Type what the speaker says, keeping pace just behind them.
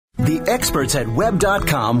The experts at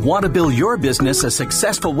Web.com want to build your business a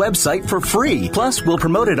successful website for free. Plus, we'll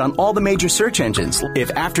promote it on all the major search engines. If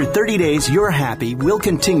after 30 days you're happy, we'll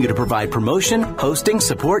continue to provide promotion, hosting,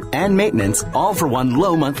 support, and maintenance, all for one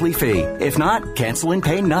low monthly fee. If not, cancel and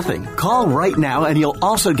pay nothing. Call right now and you'll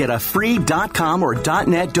also get a free .com or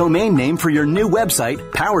 .net domain name for your new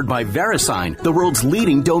website, powered by VeriSign, the world's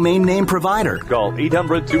leading domain name provider. Call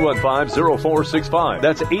 800-215-0465.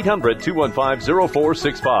 That's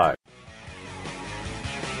 800-215-0465.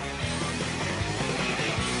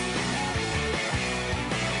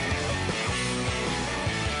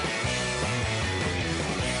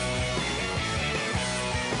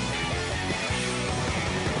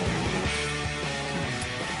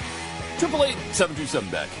 Triple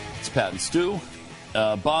 727 It's Pat and Stu.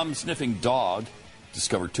 Bomb-sniffing dog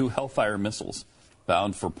discovered 2 Hellfire missiles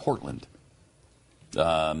bound for Portland.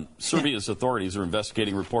 Serbia's authorities are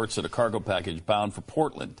investigating reports that a cargo package bound for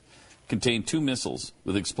Portland contained 2 missiles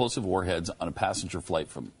with explosive warheads on a passenger flight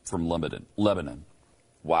from Lebanon.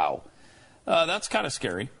 Wow. That's kind of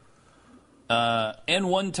scary.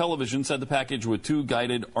 N1 television said the package with 2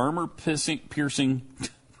 guided armor-piercing...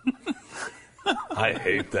 I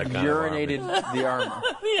hate that kind urinated of army. the armor.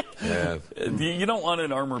 Yeah. You don't want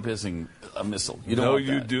an armor-piercing missile. You don't No, want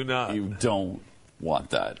you that. do not. You don't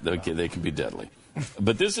want that. Okay, they can be deadly.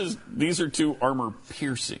 But these are 2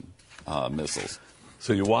 armor-piercing missiles.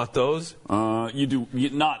 So you want those? You do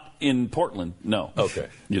not in Portland. No. Okay.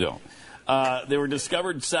 You don't. They were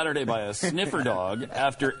discovered Saturday by a sniffer dog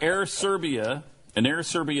after an Air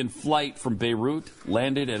Serbian flight from Beirut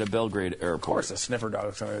landed at a Belgrade airport. Of course, a sniffer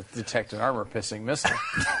dog is going to detect an armor-pissing missile.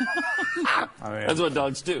 I mean, That's what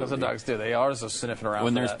dogs do. That's what dogs do. They are also sniffing around.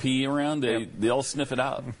 When for there's that. pee around, they all sniff it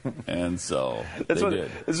out. And so they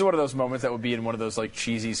did. This is one of those moments that would be in one of those like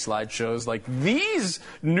cheesy slideshows. Like these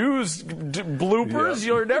news bloopers,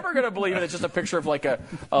 you're never going to believe it. It's just a picture of like a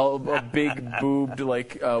big boobed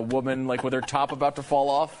like woman like with her top about to fall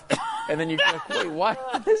off. And then you click, wait,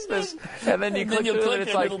 what is this? And then you click you through click and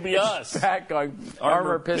it's and like, it'll be us. Pat going,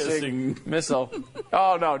 armor-pissing missile.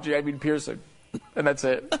 Oh, no, gee, I mean piercing. And that's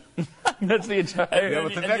it. That's the entire... And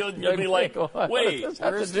you'll be like, wait,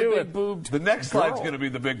 where's the big boobed The next slide's going to be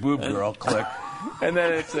the big boob girl. Click. And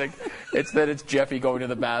then it's like, it's Jeffy going to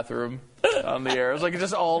the bathroom on the air. It's like, it's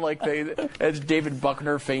just all like, it's David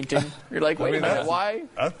Buckner fainting. You're like, wait a minute, why?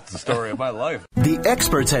 That's the story of my life. The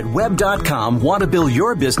experts at Web.com want to build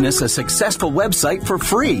your business a successful website for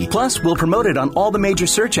free. Plus, we'll promote it on all the major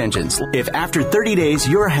search engines. If after 30 days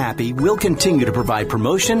you're happy, we'll continue to provide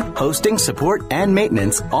promotion, hosting, support, and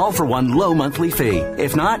maintenance, all for one low monthly fee.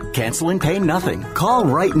 If not, cancel and pay nothing. Call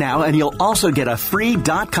right now and you'll also get a free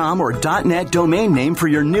 .com or .net domain name for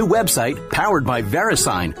your new website, powered by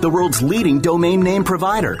VeriSign, the world's leading domain name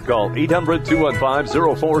provider. Call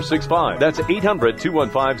 800-215-0465. That's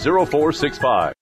 800-215-0465.